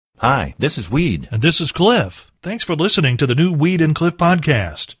Hi, this is Weed. And this is Cliff. Thanks for listening to the new Weed and Cliff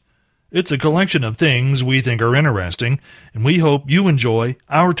podcast. It's a collection of things we think are interesting, and we hope you enjoy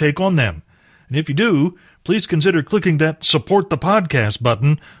our take on them. And if you do, please consider clicking that support the podcast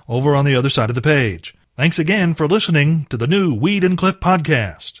button over on the other side of the page. Thanks again for listening to the new Weed and Cliff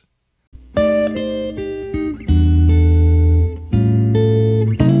podcast.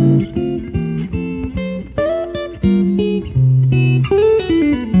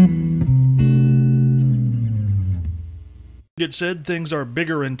 It said things are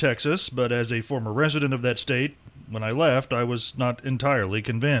bigger in Texas, but as a former resident of that state, when I left, I was not entirely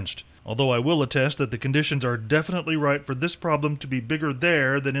convinced. Although I will attest that the conditions are definitely right for this problem to be bigger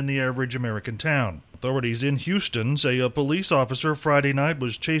there than in the average American town. Authorities in Houston say a police officer Friday night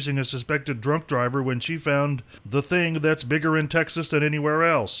was chasing a suspected drunk driver when she found the thing that's bigger in Texas than anywhere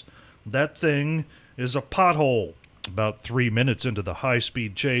else. That thing is a pothole. About 3 minutes into the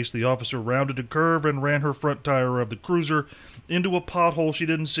high-speed chase, the officer rounded a curve and ran her front tire of the cruiser into a pothole she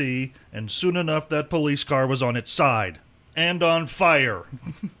didn't see, and soon enough that police car was on its side. And on fire.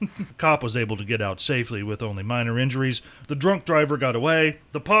 The cop was able to get out safely with only minor injuries. The drunk driver got away.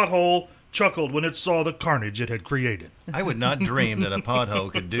 The pothole chuckled when it saw the carnage it had created. I would not dream that a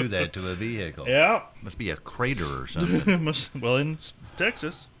pothole could do that to a vehicle. Yeah. Must be a crater or something. Well, in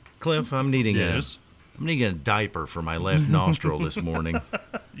Texas. Cliff, I'm needing Yes. I'm needing a diaper for my left nostril this morning.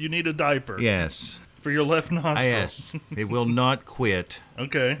 You need a diaper. Yes. For your left nostril. Yes. It will not quit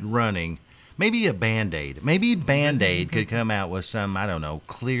Okay. running. Maybe a Band-Aid. Maybe Band-Aid could come out with some, I don't know,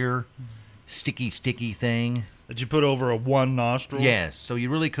 clear, sticky thing. That you put over a one nostril? Yes, so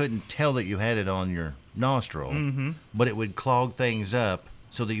you really couldn't tell that you had it on your nostril, but it would clog things up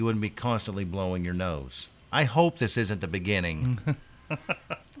so that you wouldn't be constantly blowing your nose. I hope this isn't the beginning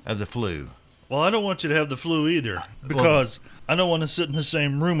of the flu. Well, I don't want you to have the flu either, because I don't want to sit in the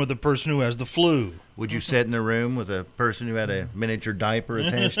same room with a person who has the flu. Would you sit in the room with a person who had a miniature diaper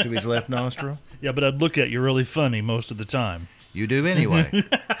attached to his left nostril? Yeah, but I'd look at you really funny most of the time. You do anyway.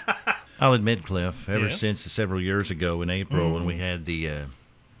 I'll admit, Cliff, ever Yes? since several years ago in April when we had the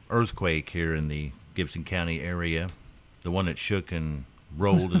earthquake here in the Gibson County area, the one that shook and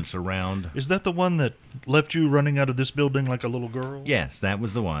rolled and surround. Is that the one that left you running out of this building like a little girl? Yes, that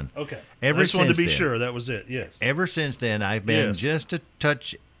was the one. Okay. Ever I just wanted to be since then. sure that was it, yes. Ever since then, I've been Yes. just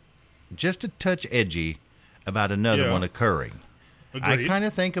a touch edgy about another Yeah. one occurring. I Agreed. kind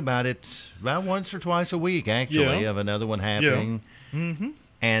of think about it about once or twice a week, actually, Yeah. of another one happening. Mm-hmm.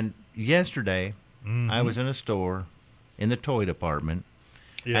 And yesterday, I was in a store in the toy department,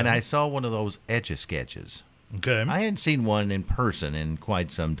 Yeah. and I saw one of those Etch-a-Sketches. Okay. I hadn't seen one in person in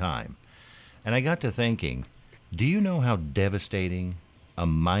quite some time. And I got to thinking, do you know how devastating a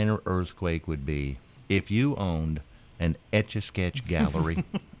minor earthquake would be if you owned an Etch-a-Sketch gallery?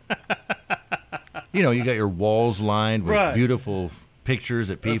 You know, you got your walls lined with Right. beautiful pictures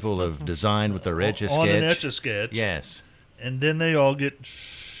that people have designed with their Etch-a-Sketch. On an Etch-a-Sketch. Yes. And then they all get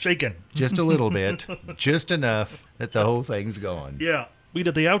shaken. Just a little bit. Just enough that the whole thing's gone. Yeah.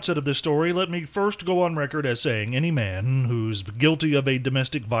 At the outset of this story, let me first go on record as saying any man who's guilty of a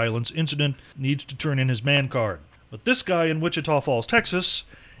domestic violence incident needs to turn in his man card. But this guy in Wichita Falls, Texas,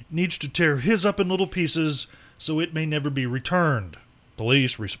 needs to tear his up in little pieces so it may never be returned.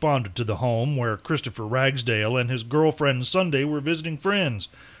 Police responded to the home where Christopher Ragsdale and his girlfriend Sunday were visiting friends,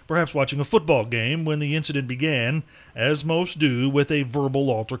 perhaps watching a football game when the incident began, as most do, with a verbal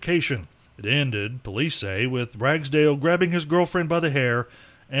altercation. It ended, police say, with Ragsdale grabbing his girlfriend by the hair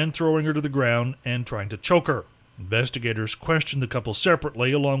and throwing her to the ground and trying to choke her. Investigators questioned the couple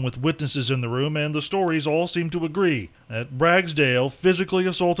separately along with witnesses in the room, and the stories all seem to agree that Ragsdale physically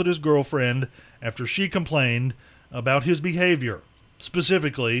assaulted his girlfriend after she complained about his behavior,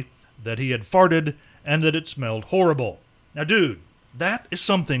 specifically that he had farted and that it smelled horrible. Now, dude, that is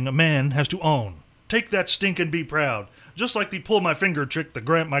something a man has to own. Take that stink and be proud. Just like the pull my finger trick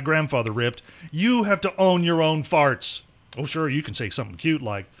my grandfather ripped, you have to own your own farts. Oh, sure, you can say something cute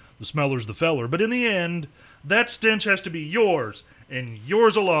like, the smeller's the feller, but in the end, that stench has to be yours, and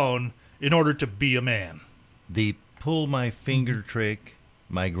yours alone, in order to be a man. The pull my finger trick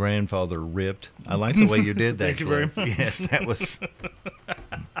my grandfather ripped. I like the way you did that. Thank you very Cliff. Yes, that was...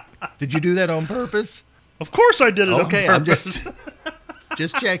 Did you do that on purpose? Of course I did it Okay, on I'm purpose.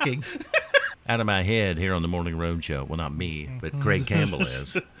 just checking. Out of my head here on the Morning Road Show. Well, not me, but Craig Campbell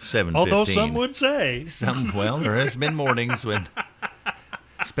is. 7:15. Although some would say. Well, there has been mornings when,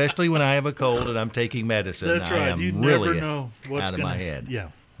 especially when I have a cold and I'm taking medicine, That's I right. am You really never know what's out of gonna, my head. Yeah.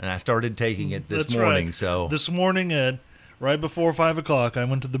 And I started taking it this That's morning, right. so This morning at right before 5 o'clock, I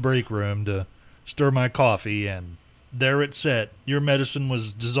went to the break room to stir my coffee, and there it set. Your medicine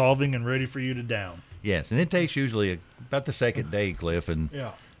was dissolving and ready for you to down. Yes, and it takes usually about the second day, Cliff, and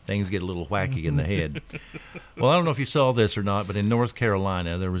Yeah. things get a little wacky in the head. Well, I don't know if you saw this or not, but in North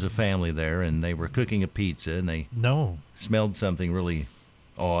Carolina, there was a family there, and they were cooking a pizza, and they No. smelled something really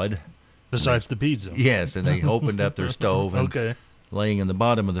odd. Besides the pizza. Yes, and they opened up their stove, and Okay. laying in the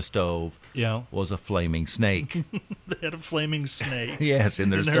bottom of the stove Yeah. was a flaming snake. They had a flaming snake. Yes, in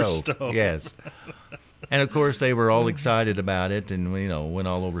their, In their stove. stove. Yes. And of course, they were all excited about it, and went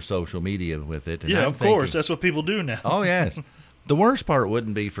all over social media with it. And Yeah, I'm of course. thinking, That's what people do now. oh yes. The worst part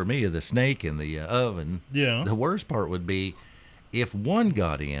wouldn't be for me the snake in the oven. Yeah. The worst part would be if one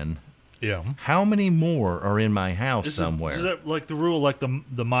got in. Yeah. How many more are in my house Is somewhere? that like the rule, like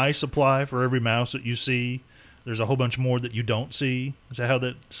the mice apply for every mouse that you see? There's a whole bunch more that you don't see. Is that how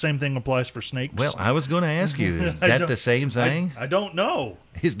that same thing applies for snakes? Well, I was going to ask you, is I that don't- the same thing? I don't know.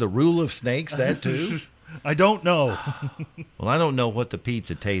 Is the rule of snakes that too? I don't know. Well, I don't know what the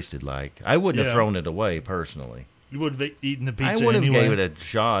pizza tasted like. I wouldn't Yeah. have thrown it away personally. You would have eaten the I pizza would have anyway, gave it a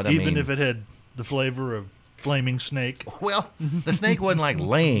shot. I even mean, if it had the flavor of flaming snake. well, the snake wasn't like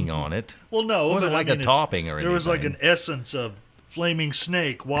laying on it. Well, no, It wasn't but like I a mean, topping or There was like an anything. essence of flaming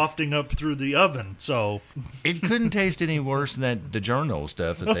snake wafting up through the oven. So It couldn't taste any worse than that DiGiorno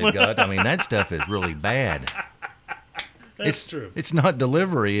stuff that they've got. I mean, that stuff is really bad. that's true. It's not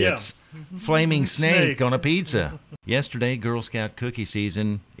delivery. Yeah. It's flaming snake Snake. on a pizza. Yesterday, Girl Scout cookie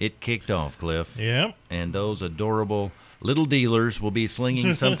season, it kicked off, Cliff. Yeah. And those adorable little dealers will be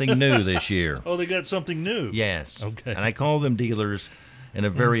slinging something new this year. Oh, they got something new. Yes. Okay. And I call them dealers in a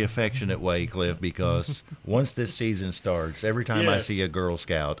very affectionate way, Cliff, because once this season starts, every time I Yes. see a Girl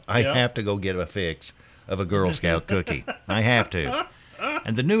Scout, I Yeah. have to go get a fix of a Girl Scout cookie. I have to.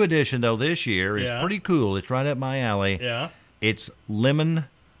 And the new addition, though, this year is Yeah. pretty cool. It's right up my alley. Yeah. It's Lemon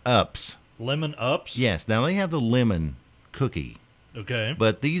Ups. Lemon ups. Yes, now they have the lemon cookie, Okay.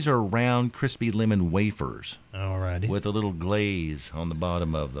 but these are round, crispy lemon wafers Alrighty. with a little glaze on the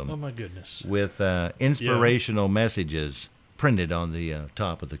bottom of them, Oh my goodness. with inspirational messages printed on the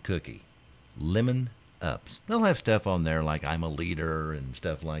top of the cookie. Lemon Ups. They'll have stuff on there like "I'm a leader" and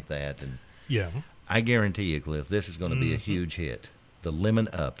stuff like that. And Yeah. I guarantee you, Cliff, this is going to be a huge hit. The Lemon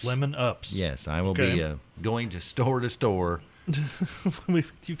Ups. Lemon ups. Yes, I will Okay. be going to store.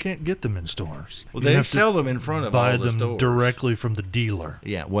 You can't get them in stores. Well, You they have to sell them in front of buy all the them stores. directly from the dealer.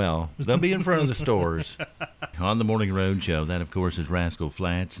 Yeah, well, they'll be in front of the stores. On the Morning Road Show, that, of course, is Rascal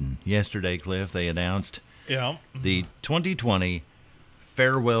Flats. And yesterday, Cliff, they announced Yeah. the 2020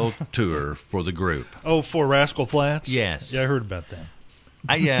 farewell tour for the group. Oh, for Rascal Flats? Yes. Yeah, I heard about that.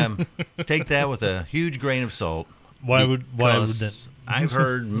 I take that with a huge grain of salt. Why would because that? I've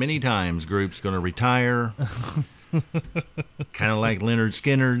heard many times groups going to retire, kind of like Leonard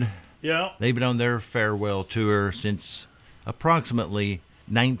Skinner. Yeah. They've been on their farewell tour since approximately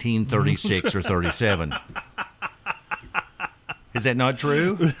 1936 or 37. Is that not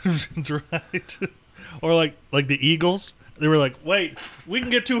true? That's right. Or like the Eagles. They were like, wait, we can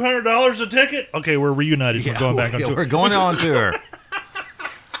get $200 a ticket? Okay, we're reunited. We're going back on tour. We're going on tour.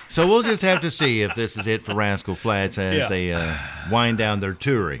 So we'll just have to see if this is it for Rascal Flats as Yeah. they wind down their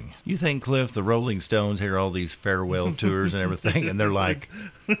touring. You think, Cliff, the Rolling Stones hear all these farewell tours and everything, and they're like,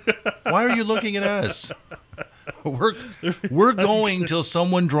 why are you looking at us? We're going till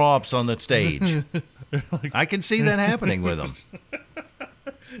someone drops on the stage. I can see that happening with them.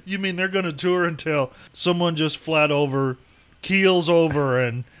 You mean they're going to tour until someone just flat over, keels over,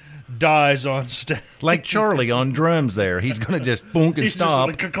 and dies on stage? Like Charlie on drums there. He's going to just boonk and He's stop.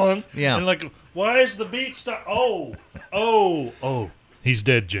 just like clunk. Yeah. And like, why is the beat stop? Oh. He's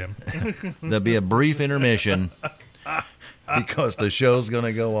dead, Jim. There'll be a brief intermission because the show's going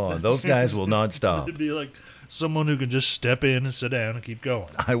to go on. Those guys will not stop. It'd be like someone who can just step in and sit down and keep going.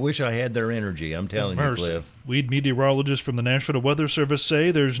 I wish I had their energy. I'm telling you, Mercy. Cliff. Weed meteorologists from the National Weather Service say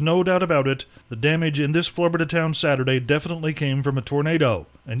there's no doubt about it. The damage in this Florida town Saturday definitely came from a tornado,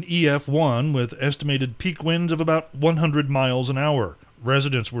 an EF1 with estimated peak winds of about 100 miles an hour.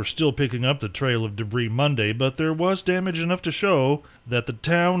 Residents were still picking up the trail of debris Monday, but there was damage enough to show that the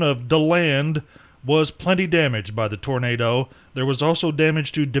town of DeLand was plenty damaged by the tornado. There was also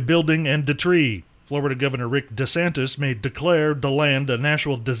damage to the building and the tree. Florida Governor Rick DeSantis may declare DeLand a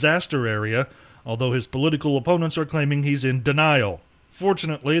national disaster area, although his political opponents are claiming he's in denial.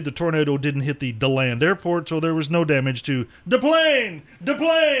 Fortunately, the tornado didn't hit the DeLand airport, so there was no damage to the plane! The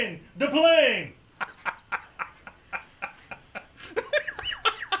plane! The plane!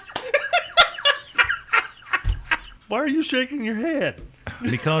 Why are you shaking your head?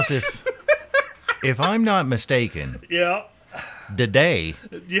 Because if I'm not mistaken, Yeah. Today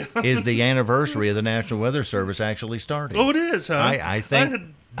Yeah. is the anniversary of the National Weather Service actually starting. Oh, it is, huh? I think-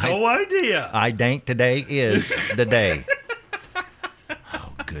 I had no idea. I think today is the day.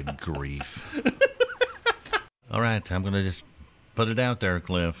 Oh, good grief. All right, I'm going to just put it out there,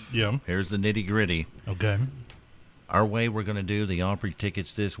 Cliff. Yeah. Here's the nitty gritty. Okay. Our way we're going to do the Opry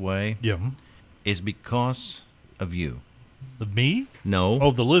tickets this way Yeah. is because of you. Of me? No.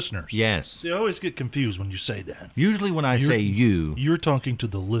 Oh, the listeners. Yes. See, I always get confused when you say that. Usually when I say you, You're talking to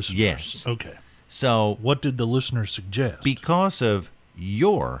the listeners. Yes. Okay. so What did the listeners suggest? because of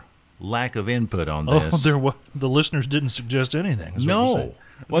your lack of input on Oh, this. the listeners didn't suggest anything. is what you're No. saying.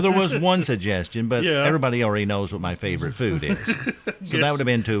 Well, there was one suggestion, but Yeah. everybody already knows what my favorite food is. So that would have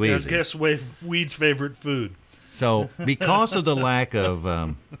been too Yeah, easy. guess Weed's favorite food. So because of the lack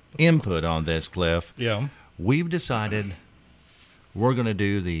of input on this, Cliff, Yeah. we've decided we're going to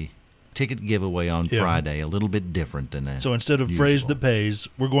do the ticket giveaway on Yeah. Friday a little bit different than that. So instead of usual. phrase that pays,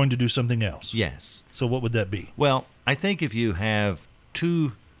 we're going to do something else. Yes. So what would that be? Well, I think if you have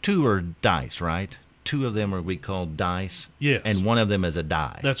two are dice, right? Two of them are we call dice. Yes. And one of them is a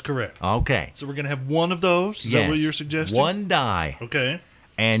die. That's correct. Okay. So we're going to have one of those? Is that what Yes. you're suggesting? One die. Okay.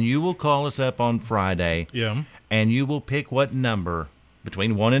 And you will call us up on Friday, Yeah. and you will pick what number,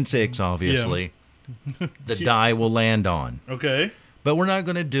 between 1 and 6, obviously, the die will land on. Okay. But we're not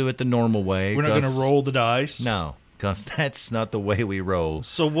going to do it the normal way. We're not going to 'cause- roll the dice. No, because that's not the way we roll.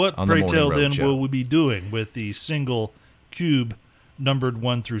 So what, on the pray Morning tell, Road then Show. will we be doing with the single cube numbered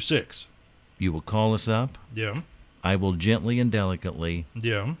 1 through 6? You will call us up. Yeah. I will gently and delicately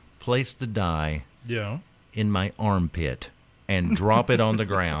Yeah. place the die Yeah. in my armpit and drop it on the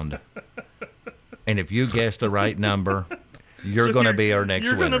ground. And if you guess the right number, you're So going to be our next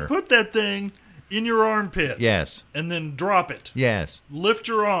You're winner. going to put that thing in your armpit. Yes. And then drop it. Yes. Lift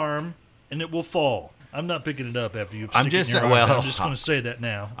your arm, and it will fall. I'm not picking it up after you I'm stick it just- in your well, armpit. I'm just going to say that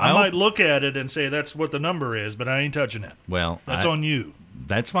now. I I'll- might look at it and say that's what the number is, but I ain't touching it. Well, That's on you.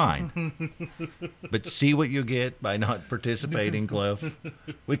 That's fine. But see what you get by not participating, Cliff.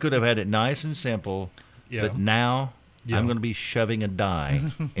 We could have had it nice and simple, Yeah. but now Yeah. I'm going to be shoving a die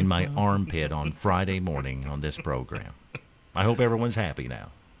in my armpit on Friday morning on this program. I hope everyone's happy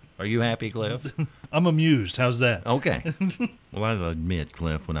now. Are you happy, Cliff? I'm amused. How's that? Okay. Well, I'll admit,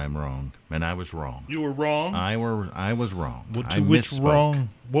 Cliff, when I'm wrong, and I was wrong. You were wrong. I was wrong. What, I to which misspoke. wrong?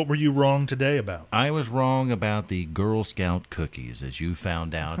 What were you wrong today about? I was wrong about the Girl Scout cookies, as you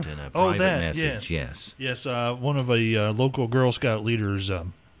found out in a Oh, private that, message. Yes. Yes, one of the local Girl Scout leaders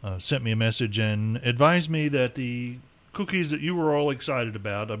sent me a message and advised me that the cookies that you were all excited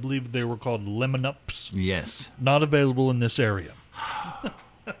about, I believe they were called Lemon Ups, Yes. not available in this area.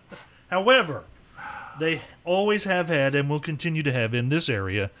 However, they always have had and will continue to have in this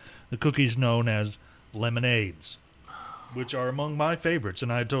area the cookies known as lemonades, which are among my favorites,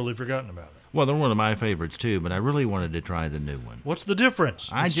 and I had totally forgotten about it. Well, they're one of my favorites too, but I really wanted to try the new one. What's the difference?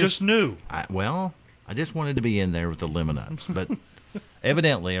 I It's just- just new. I just wanted to be in there with the lemon ups, but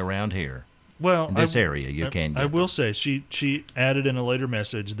evidently around here, Well, in this area, you can't get I will say she added in a later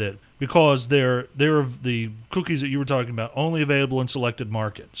message that because they're the cookies that you were talking about only available in selected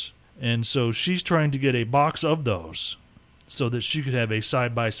markets, and so she's trying to get a box of those so that she could have a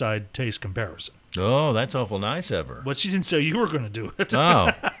side by side taste comparison. Oh, that's awful nice of her. But she didn't say you were going to do it. Oh,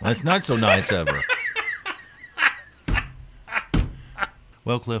 that's not so nice of her.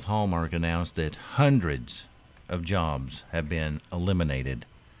 Well, Cliff, Hallmark announced that hundreds of jobs have been eliminated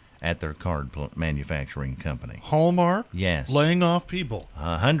at their card manufacturing company. Hallmark Yes. laying off people.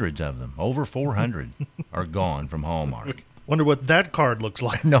 Hundreds of them. Over 400 are gone from Hallmark. Wonder what that card looks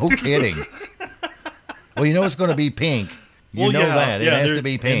like. No kidding. Well, you know it's going to be pink. You know that. It has there- to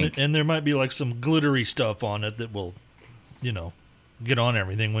be pink. And there might be like some glittery stuff on it that will, get on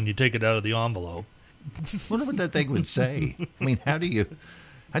everything when you take it out of the envelope. Wonder what that thing would say. I mean, how do you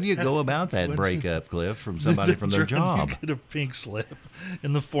go about that breakup, Cliff, from somebody from their Trying to job? Get a pink slip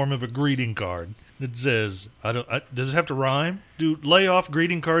in the form of a greeting card that says, does it have to rhyme? Do layoff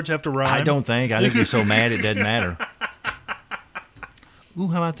greeting cards have to rhyme? I don't think. I think you're so mad it doesn't matter. Ooh,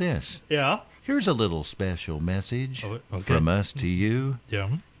 how about this? Yeah. Here's a little special message Oh, okay. from us to you. Yeah.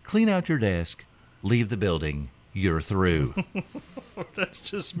 Clean out your desk. Leave the building. You're through. That's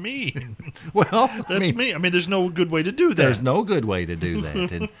just mean. Well, That's me. I mean, there's no good way to do that. There's no good way to do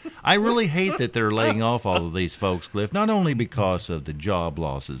that. And I really hate that they're laying off all of these folks, Cliff, not only because of the job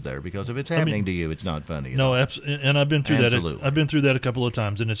losses there, because if it's happening to you, it's not funny. No, and I've been through Absolutely. that. I've been through that a couple of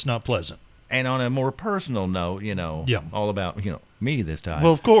times, and it's not pleasant. And on a more personal note, Yeah. all about, me this time.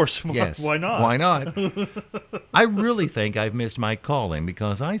 Well, of course. yes. Why not? Why not? I really think I've missed my calling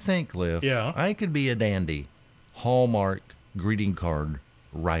because I think, Cliff, Yeah. I could be a dandy Hallmark greeting card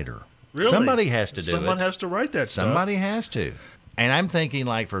writer. Really? Somebody has to do Someone it. has to write that stuff. Somebody has to. And I'm thinking,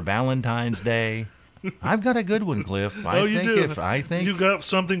 like, for Valentine's Day, I've got a good one, Cliff. You do. I think You got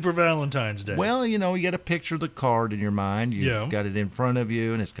something for Valentine's Day. well, you got to picture the card in your mind. You've Yeah. got it in front of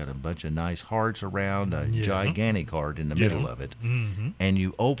you, and it's got a bunch of nice hearts around a gigantic heart in the middle of it. Mm-hmm. And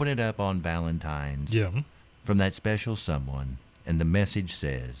you open it up on Valentine's Yeah. from that special someone, and the message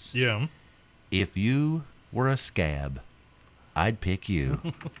says, Yeah. if you were a scab, I'd pick you.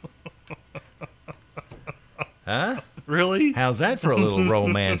 Huh? Really? How's that for a little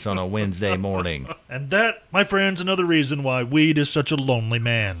romance on a Wednesday morning? And that, my friends, another reason why weed is such a lonely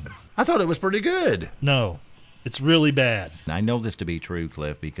man. I thought it was pretty good. No, it's really bad. I know this to be true,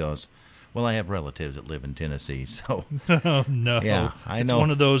 Cliff, because, well, I have relatives that live in Tennessee, so Oh, no. Yeah, I it's know.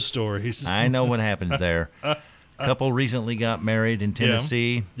 one of those stories. I know what happens there. Couple recently got married in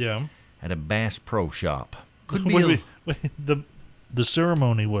Tennessee Yeah. at a Bass Pro Shop. Could be Wait, the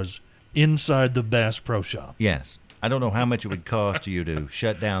ceremony was inside the Bass Pro Shop. yes. I don't know how much it would cost you to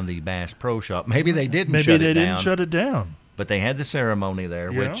shut down the Bass Pro Shop. Maybe they didn't Maybe shut they it down. didn't shut it down. But they had the ceremony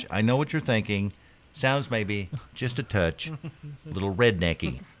there, Yeah. which I know what you're thinking. Sounds maybe just a touch, a little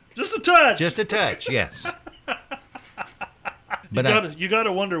rednecky. Just a touch. Just a touch, yes. But you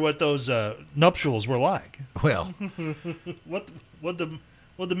gotta wonder what those nuptials were like. well, What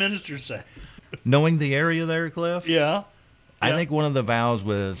the ministers say? knowing the area there, Cliff, Yeah. I Yeah. think one of the vows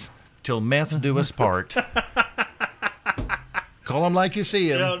was, till meth do us part. Call them like you see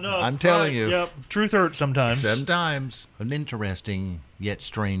them. Yeah, no, I'm telling right, you. Yep. Truth hurts sometimes. Sometimes. An interesting yet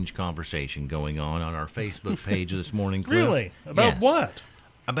strange conversation going on our Facebook page this morning, Cliff. Really? About Yes. what?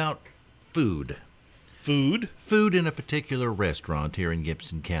 About food. Food. Food in a particular restaurant here in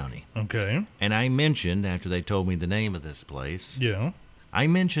Gibson County. Okay. And I mentioned, after they told me the name of this place, Yeah. I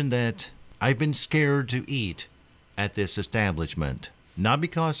mentioned that I've been scared to eat at this establishment. Not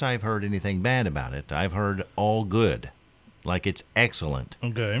because I've heard anything bad about it. I've heard all good. Like it's excellent.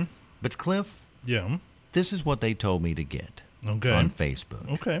 Okay. But Cliff, Yeah. this is what they told me to get Okay. on Facebook.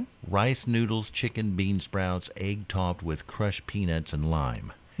 Okay. Rice noodles, chicken, bean sprouts, egg topped with crushed peanuts and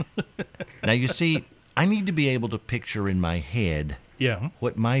lime. Now you see, I need to be able to picture in my head Yeah.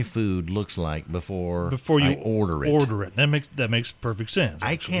 what my food looks like before You I order it. That makes perfect sense.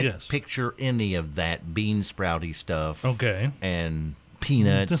 I actually, can't Yes. picture any of that bean sprouty stuff Okay. and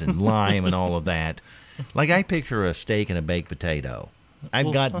peanuts and lime and all of that. Like I picture a steak and a baked potato.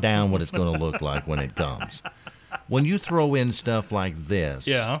 I've got down what it's going to look like when it comes. When you throw in stuff like this,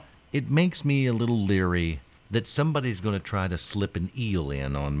 Yeah. it makes me a little leery that somebody's going to try to slip an eel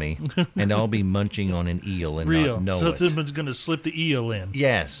in on me, and I'll be munching on an eel and Real. not know So it. someone's gonna slip the eel in.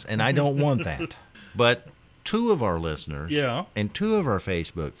 Yes, and I don't want that. But two of our listeners Yeah. and two of our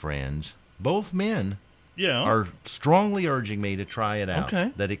Facebook friends, both men, Yeah. are strongly urging me to try it out.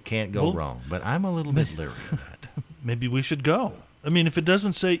 Okay. That it can't go Well, wrong. But I'm a little bit leery of that. Maybe we should go. I mean, if it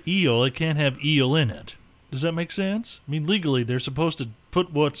doesn't say eel, it can't have eel in it. Does that make sense? I mean, legally, they're supposed to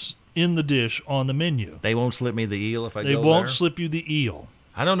put what's in the dish on the menu. They won't slip me the eel if I They go won't there? slip you the eel.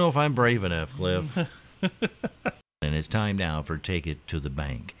 I don't know if I'm brave enough, Cliff. And it's time now for Take It to the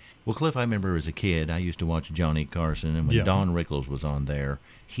Bank. Well, Cliff, I remember as a kid, I used to watch Johnny Carson, and when Yeah. Don Rickles was on there,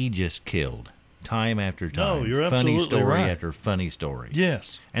 he just killed. Time after time. No, you're funny absolutely story right. after funny story.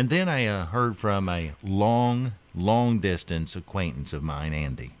 Yes. And then I heard from a long distance acquaintance of mine,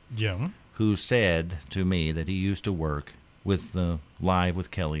 Andy, Yeah. who said to me that he used to work with Live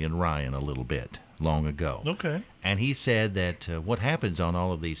with Kelly and Ryan a little bit long ago. Okay. And he said that what happens on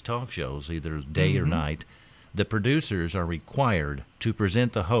all of these talk shows, either day or night, the producers are required to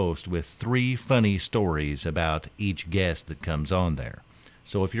present the host with 3 funny stories about each guest that comes on there.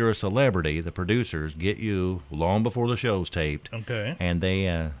 So if you're a celebrity, the producers get you long before the show's taped, Okay. and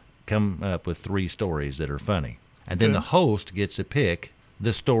they come up with 3 stories that are funny. And then Okay. the host gets to pick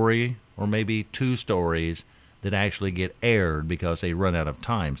the story or maybe 2 stories that actually get aired because they run out of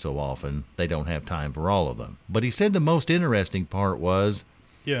time so often they don't have time for all of them. But he said the most interesting part was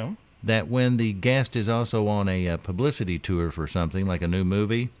Yeah. that when the guest is also on a publicity tour for something like a new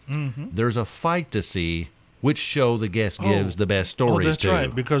movie, there's a fight to see which show the guest gives the best stories that's to.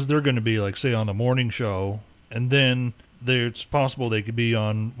 right, because they're going to be, like, say, on a morning show, and then it's possible they could be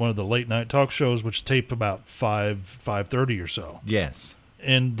on one of the late night talk shows, which tape about 5:30 or so. Yes.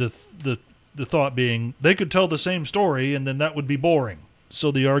 And the thought being they could tell the same story, and then that would be boring.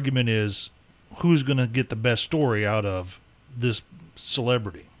 So the argument is, who's going to get the best story out of this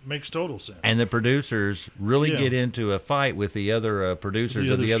celebrity? Makes total sense. And the producers really Yeah. get into a fight with the other producers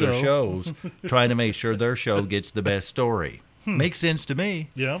The of the other other show. shows, trying to make sure their show gets the best story. Makes sense to me.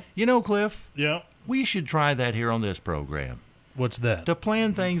 Yeah, You know, Cliff, yeah. we should try that here on this program. What's that? To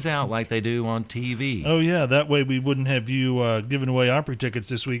plan things out like they do on TV. Oh, yeah, that way we wouldn't have you giving away Opry tickets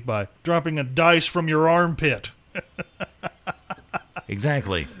this week by dropping a dice from your armpit.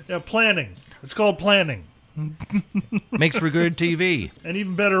 Exactly. Yeah, planning. It's called planning. Makes for good TV. And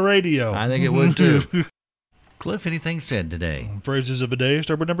even better radio. I think it would too. Cliff, anything said today? Phrases of the day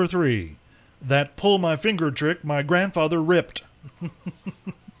start with number 3. That pull my finger trick my grandfather ripped.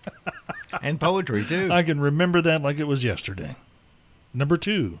 And poetry too. I can remember that like it was yesterday. Number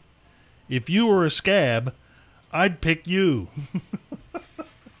 2. If you were a scab, I'd pick you.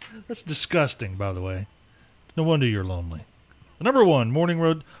 That's disgusting, by the way. No wonder you're lonely. The number 1 Morning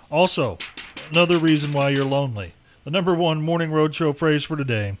Road. Also, another reason why you're lonely. The number 1 Morning Road Show phrase for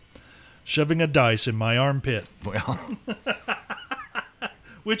today. Shoving a dice in my armpit. Well,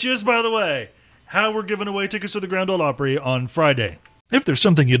 Which is, by the way, how we're giving away tickets to the Grand Ole Opry on Friday. If there's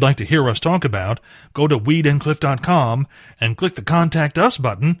something you'd like to hear us talk about, go to weedandcliff.com and click the Contact Us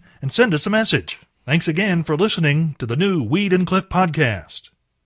button and send us a message. Thanks again for listening to the new Weed and Cliff podcast.